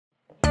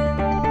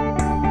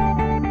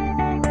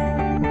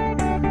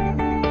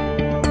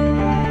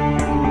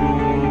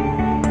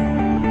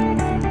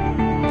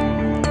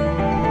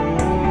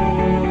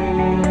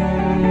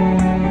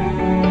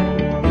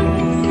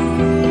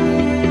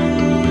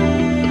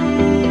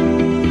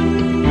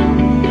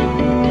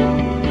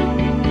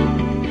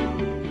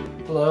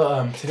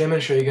Today I'm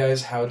going to show you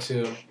guys how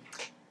to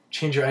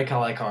change your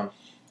iCal icon.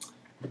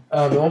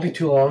 It won't be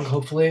too long,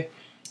 hopefully.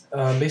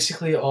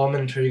 Basically, all I'm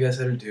going to show you guys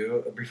how to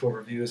do, a brief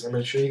overview, is I'm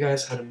going to show you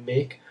guys how to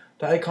make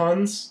the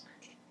icons,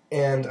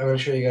 and I'm going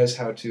to show you guys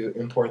how to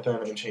import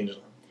them and change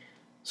them.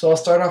 So I'll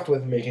start off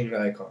with making the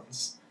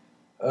icons.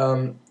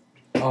 I'll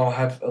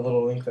have a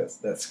little link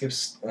that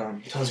skips,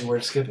 tells you where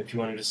to skip if you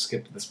want to just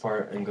skip this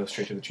part and go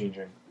straight to the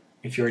changing,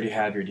 if you already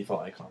have your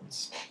default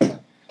icons.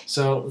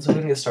 So let's go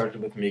ahead and get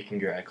started with making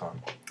your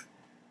icon.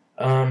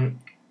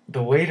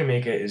 The way to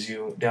make it is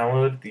you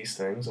download these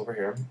things over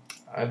here.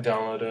 I've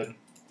downloaded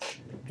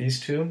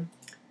these two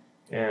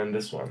and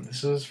this one.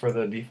 This is for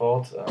the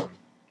default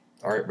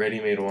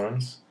ready-made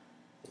ones.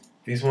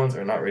 These ones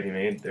are not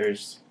ready-made. They're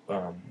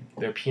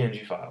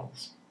PNG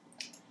files.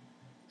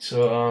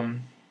 So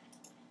I'm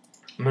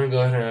gonna go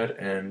ahead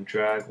and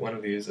drag one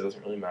of these. It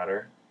doesn't really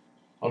matter.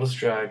 I'll just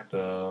drag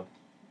the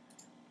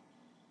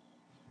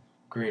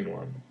green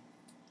one.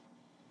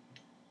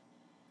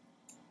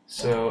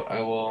 So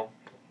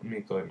let me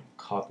go ahead and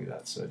copy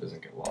that so it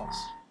doesn't get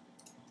lost.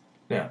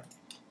 Now,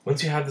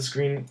 once you have this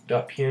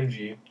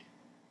green.png,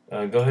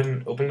 go ahead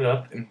and open it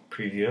up in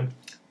Preview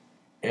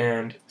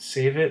and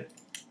save it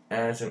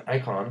as an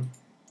icon.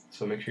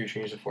 So make sure you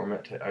change the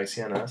format to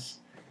ICNS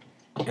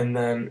and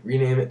then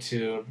rename it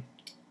to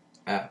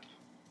app-empty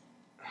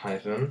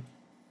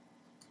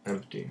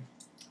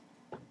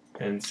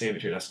and save it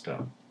to your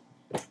desktop.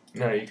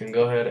 Now you can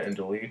go ahead and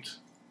delete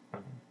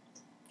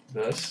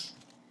this.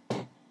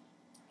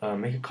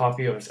 Make a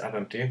copy of this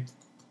app-empty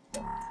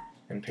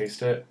and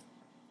paste it,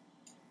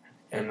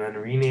 and then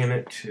rename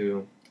it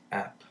to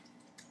app.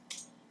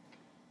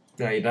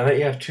 Now that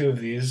you have two of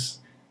these,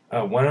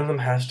 one of them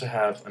has to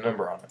have a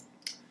number on it.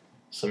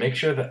 So make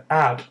sure the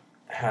app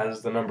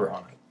has the number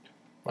on it,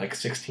 like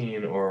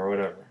 16 or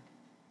whatever.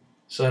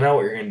 So now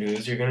what you're going to do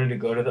is you're going to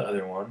go to the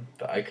other one,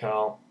 the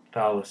iCal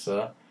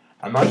Thalassa.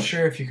 I'm not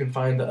sure if you can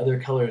find the other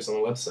colors on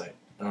the website.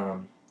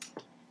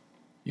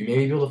 You may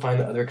be able to find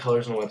the other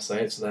colors on the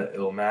website so that it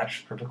will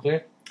match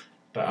perfectly,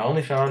 but I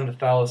only found the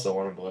Thalassa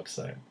one on the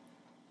website.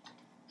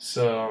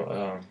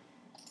 So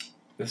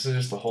this is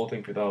just the whole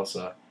thing for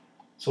Thalassa.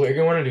 So what you're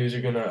going to want to do is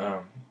you're going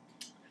to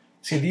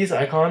see these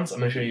icons. I'm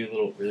going to show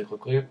you really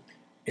quickly.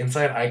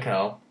 Inside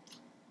iCal,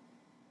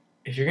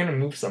 if you're going to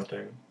move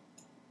something,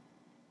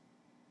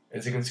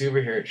 as you can see over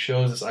here, it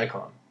shows this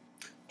icon.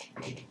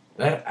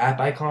 That app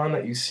icon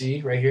that you see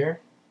right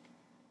here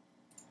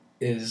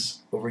is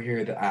over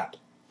here, the app.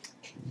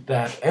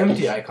 That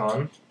empty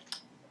icon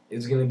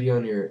is going to be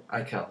on your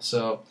iCal.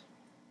 So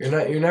you're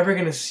never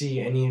going to see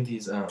any of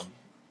these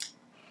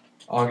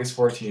August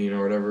 14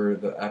 or whatever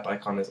the app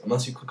icon is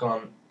unless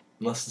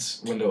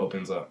this window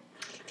opens up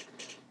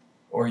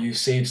or you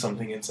save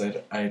something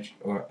inside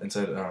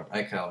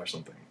iCal or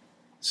something.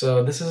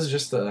 So this is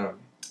just the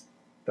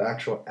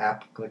actual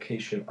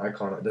application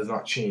icon. It does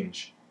not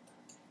change.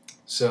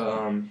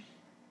 So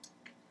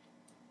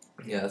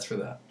yeah, that's for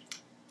that.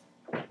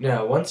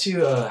 Now once you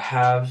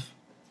have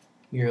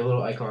your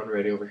little icon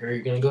ready over here,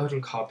 you're going to go ahead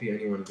and copy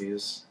any one of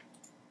these,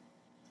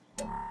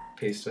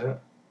 paste it,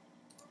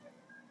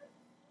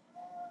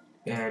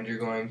 and you're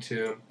going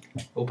to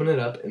open it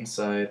up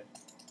inside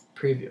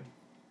Preview.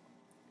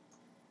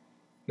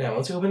 Now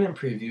once you open it in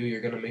Preview, you're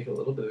going to make it a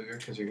little bigger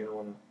because you're going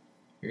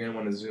to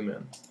want to zoom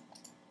in.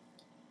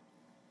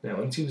 Now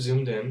once you've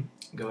zoomed in,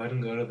 go ahead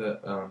and go to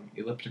the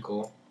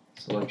elliptical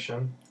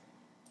selection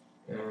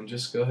and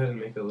just go ahead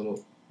and make it a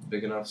little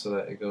big enough so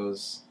that it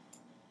goes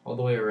all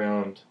the way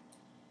around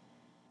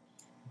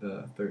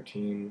the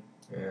 13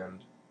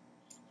 and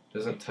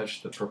doesn't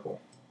touch the purple.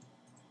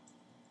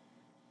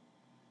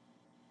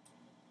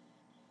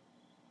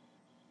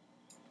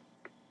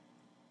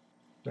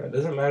 Now it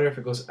doesn't matter if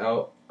it goes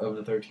out of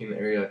the 13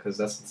 area because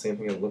that's the same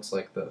thing. It looks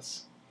like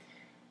this.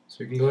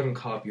 So you can go ahead and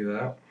copy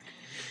that,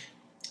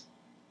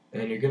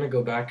 and you're gonna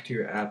go back to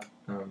your app,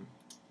 the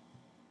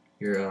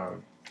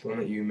one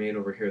that you made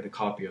over here, the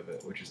copy of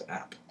it, which is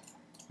app.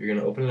 You're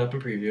gonna open it up in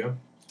Preview,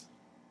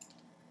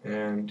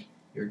 and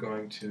you're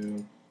going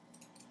to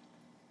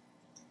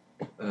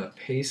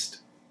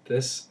paste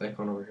this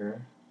icon over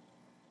here.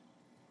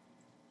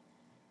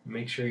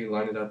 Make sure you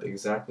line it up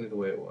exactly the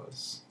way it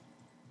was.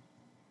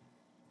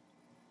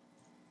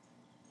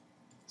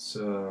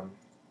 So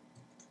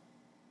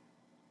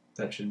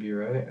that should be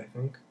right, I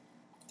think.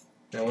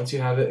 Now once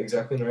you have it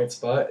exactly in the right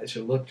spot, it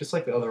should look just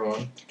like the other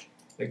one,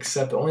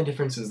 except the only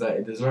difference is that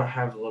it does not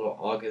have the little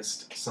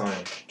August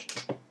sign.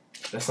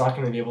 That's not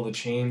going to be able to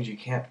change. You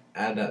can't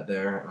add that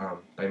there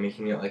by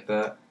making it like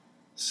that.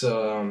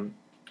 So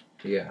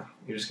yeah,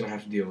 you're just going to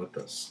have to deal with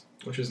this,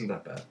 which isn't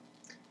that bad.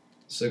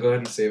 So go ahead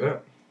and save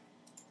it.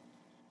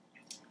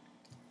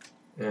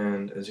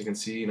 And as you can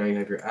see, now you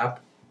have your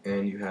app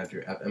and you have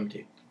your app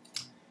empty.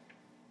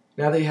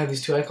 Now that you have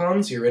these two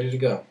icons, you're ready to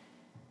go.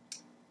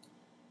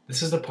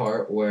 This is the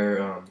part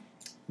where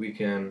we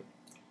can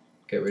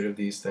get rid of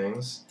these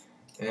things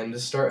and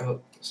just start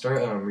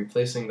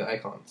replacing the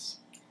icons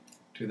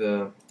to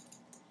the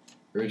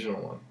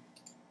original one.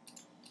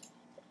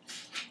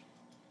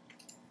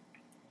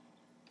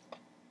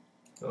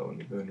 Oh, let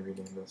me go ahead and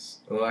rename this.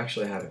 Oh,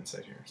 actually I have it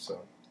inside here,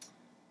 so.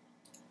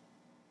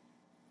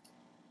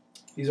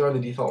 These are the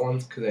default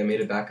ones because I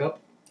made a backup.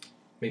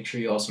 Make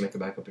sure you also make a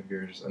backup of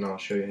yours, and I'll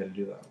show you how to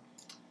do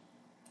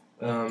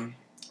that.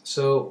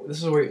 So this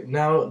is where,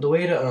 now the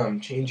way to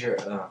change your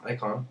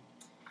icon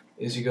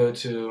is you go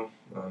to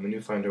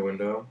Menu Finder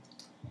window,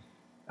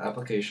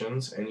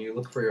 Applications, and you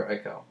look for your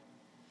iCal.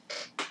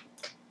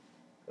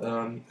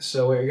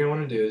 So what you're going to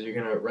want to do is you're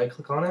going to right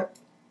click on it,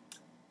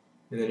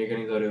 and then you're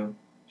going to go to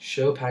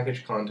Show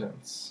Package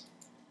Contents.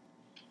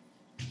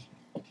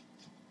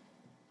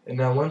 And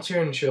now once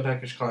you're in Show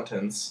Package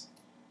Contents,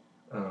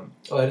 oh,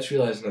 I just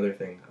realized another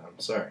thing,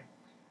 sorry.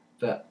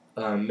 That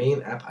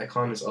main app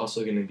icon is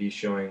also going to be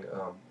showing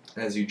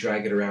as you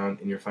drag it around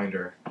in your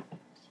Finder.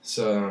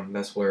 So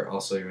that's where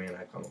also your main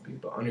icon will be.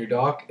 But on your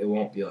dock, it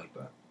won't be like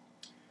that.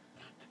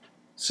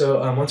 So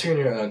once you're in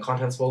your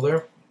Contents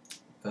folder,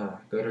 go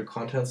to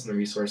Contents and the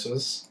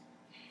Resources.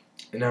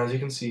 And now as you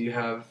can see, you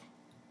have,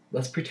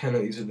 let's pretend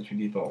that these are the two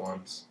default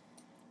ones,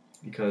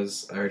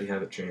 because I already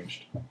have it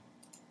changed.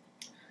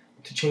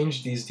 To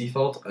change these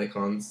default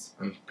icons,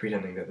 I'm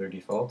pretending that they're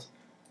default,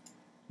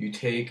 you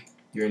take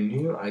your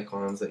new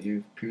icons that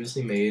you've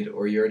previously made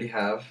or you already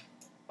have,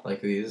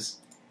 like these,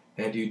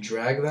 and you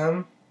drag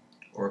them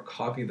or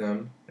copy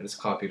them. I just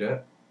copied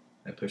it,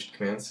 I pushed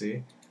Command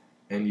C,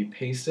 and you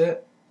paste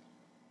it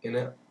in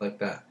it like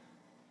that.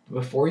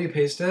 Before you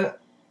paste it,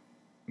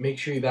 make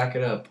sure you back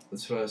it up.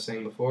 That's what I was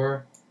saying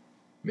before.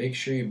 Make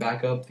sure you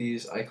back up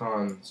these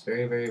icons.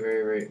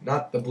 Very,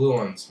 not the blue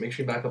ones. Make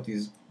sure you back up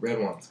these red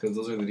ones, because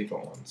those are the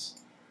default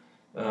ones.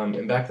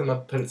 And back them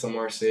up, put it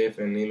somewhere safe,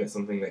 and name it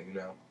something that you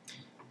know.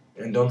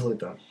 And don't delete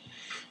them.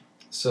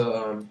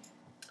 So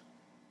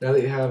now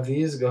that you have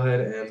these, go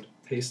ahead and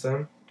paste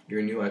them,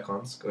 your new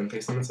icons. Go ahead and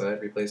paste them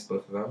inside, replace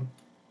both of them.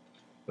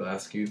 It'll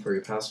ask you for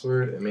your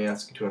password. It may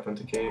ask you to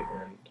authenticate,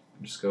 and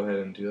just go ahead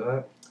and do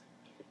that.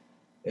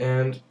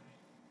 And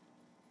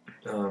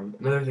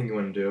another thing you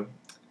want to do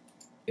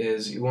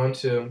is you want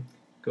to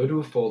go to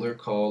a folder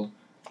called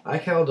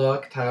iCal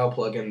Dock Tile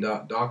Plugin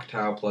 .dock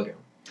Tile Plugin.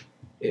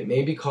 It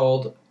may be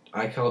called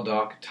iCal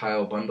Dock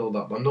Tile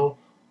Bundle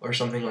or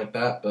something like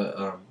that,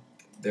 but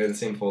they're the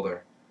same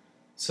folder.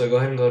 So go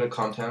ahead and go to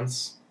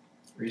Contents,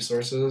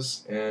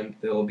 Resources, and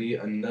there will be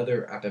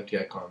another app empty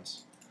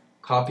icons.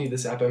 Copy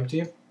this app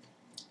empty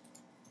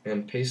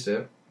and paste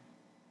it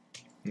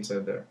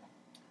inside there.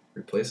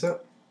 Replace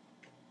it.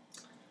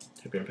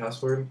 Type in your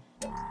password.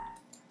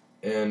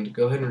 And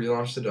go ahead and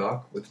relaunch the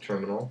dock with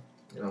terminal,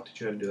 and I'll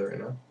teach you how to do that right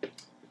now.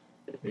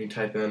 And you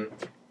type in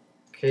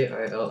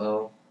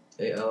KILLALL,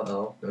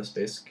 no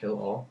space, kill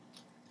all,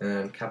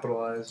 and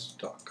capitalize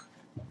dock,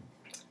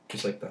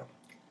 just like that.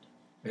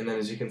 And then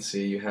as you can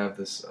see, you have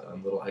this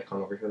little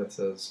icon over here that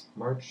says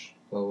March,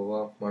 blah blah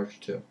blah, March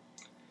 2.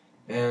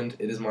 And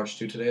it is March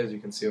 2 today, as you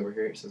can see over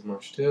here, it says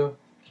March 2.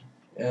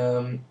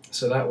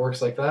 So that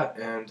works like that,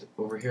 and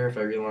over here if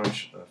I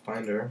relaunch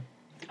Finder,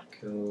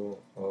 kill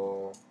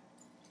all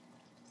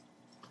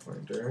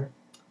Finder.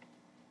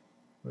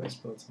 I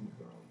spelled something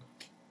wrong.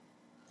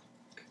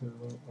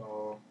 Kill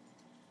all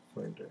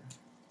Finder.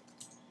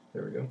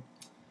 There we go.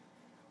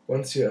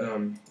 Once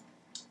you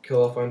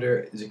kill all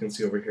Finder, as you can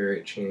see over here,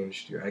 it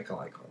changed your iCal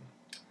icon.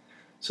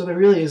 So there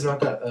really is not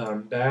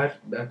that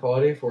bad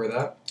quality for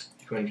that.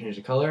 If you want to change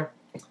the color,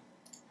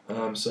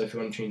 so if you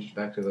want to change it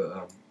back to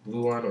the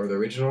blue one or the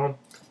original,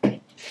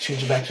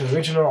 change it back to the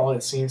original. All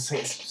it's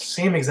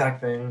same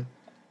exact thing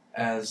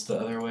as the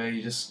other way.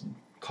 You just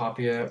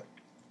copy it.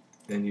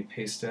 Then you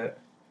paste it,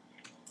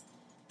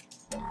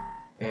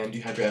 and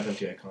you have your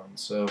empty icon.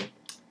 So,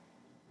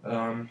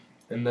 and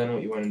then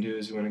what you want to do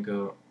is you want to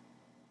go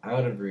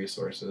out of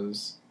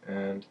resources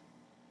and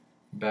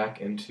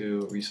back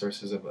into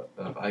resources of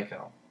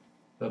iCal.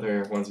 The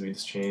other ones we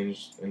just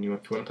changed, and if you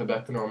want to put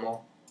back to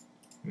normal,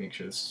 make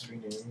sure this is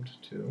renamed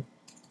too.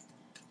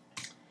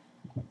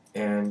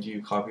 And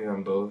you copy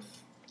them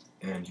both,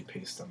 and you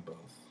paste them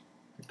both.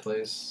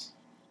 Replace,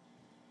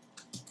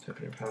 type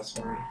in your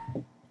password.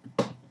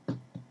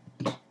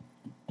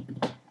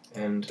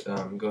 And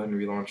go ahead and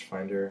relaunch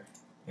Finder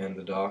and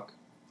the dock,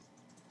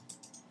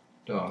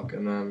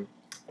 and then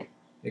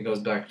it goes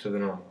back to the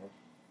normal.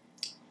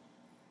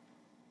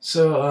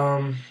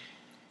 So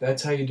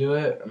that's how you do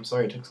it. I'm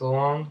sorry it took so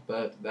long,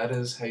 but that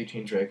is how you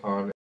change your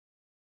icon.